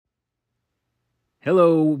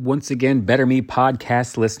Hello, once again, Better Me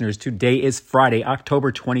podcast listeners. Today is Friday,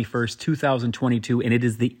 October 21st, 2022, and it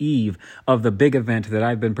is the eve of the big event that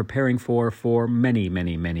I've been preparing for many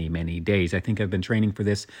days. I think I've been training for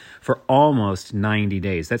this for almost 90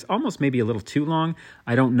 days. That's almost maybe a little too long.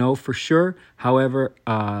 I don't know for sure. However,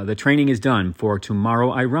 the training is done for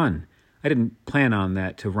Tomorrow I Run. I didn't plan on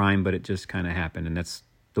that to rhyme, but it just kind of happened, and that's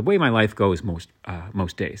the way my life goes most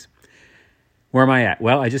days. Where am I at?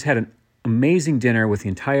 Well, I just had an amazing dinner with the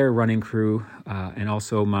entire running crew and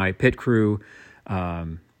also my pit crew.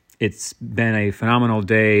 It's been a phenomenal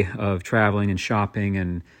day of traveling and shopping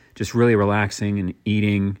and just really relaxing and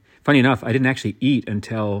eating. Funny enough, I didn't actually eat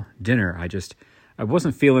until dinner. I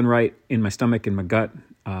wasn't feeling right in my stomach and my gut.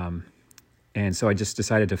 And so I just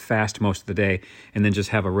decided to fast most of the day and then just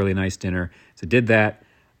have a really nice dinner. So did that.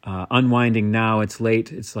 Unwinding now. It's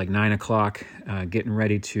late. It's like 9 o'clock. Getting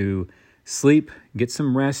ready to sleep, get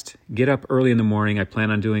some rest, get up early in the morning. I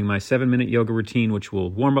plan on doing my 7-minute yoga routine, which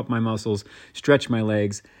will warm up my muscles, stretch my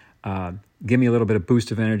legs, give me a little bit of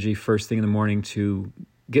boost of energy first thing in the morning to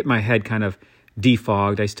get my head kind of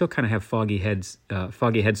defogged. I still kind of have foggy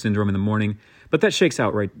head syndrome in the morning, but that shakes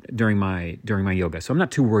out right during my yoga. So I'm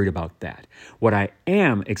not too worried about that. What I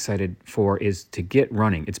am excited for is to get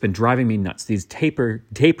running. It's been driving me nuts. These taper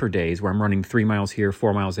days where I'm running 3 miles here,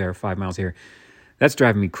 4 miles there, 5 miles here. That's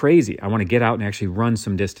driving me crazy. I want to get out and actually run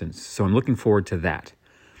some distance. So I'm looking forward to that.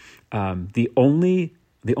 The only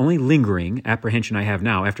lingering apprehension I have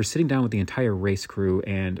now, after sitting down with the entire race crew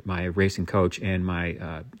and my racing coach and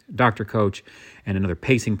my doctor coach and another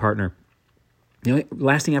pacing partner, the only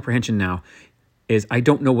lasting apprehension now is I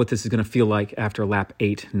don't know what this is going to feel like after lap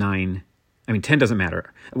 8, 9. 10 doesn't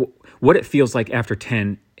matter. What it feels like after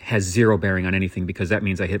 10 has zero bearing on anything because that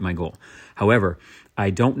means I hit my goal. However, I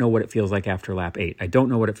don't know what it feels like after lap 8. I don't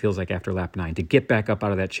know what it feels like after lap 9 to get back up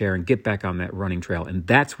out of that chair and get back on that running trail. And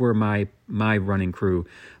that's where my running crew,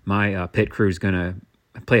 my pit crew is going to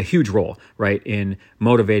play a huge role, right, in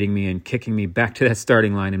motivating me and kicking me back to that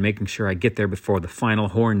starting line and making sure I get there before the final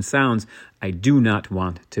horn sounds. I do not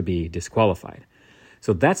want to be disqualified.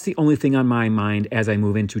 So that's the only thing on my mind as I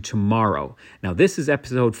move into tomorrow. Now, this is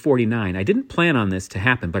episode 49. I didn't plan on this to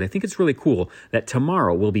happen, but I think it's really cool that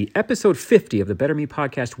tomorrow will be episode 50 of the Better Me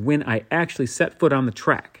podcast when I actually set foot on the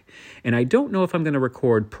track. And I don't know if I'm going to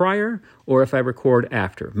record prior or if I record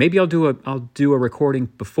after. Maybe I'll do a recording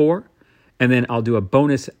before, and then I'll do a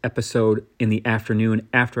bonus episode in the afternoon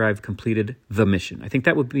after I've completed the mission. I think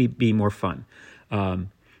that would be more fun.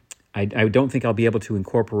 I don't think I'll be able to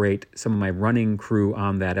incorporate some of my running crew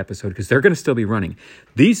on that episode because they're going to still be running.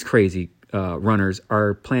 These crazy runners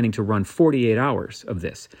are planning to run 48 hours of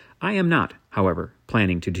this. I am not, however,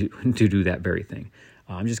 planning to do that very thing.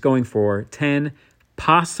 I'm just going for 10,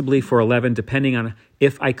 possibly for 11, depending on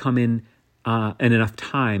if I come in enough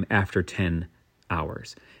time after 10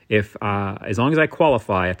 hours. If as long as I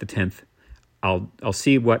qualify at the 10th, I'll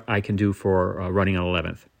see what I can do for running on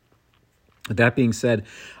 11th. With that being said,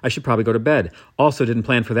 I should probably go to bed. Also didn't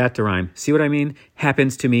plan for that to rhyme. See what I mean?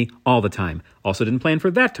 Happens to me all the time. Also didn't plan for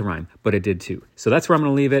that to rhyme, but it did too. So that's where I'm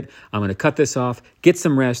going to leave it. I'm going to cut this off, get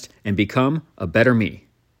some rest, and become a better me.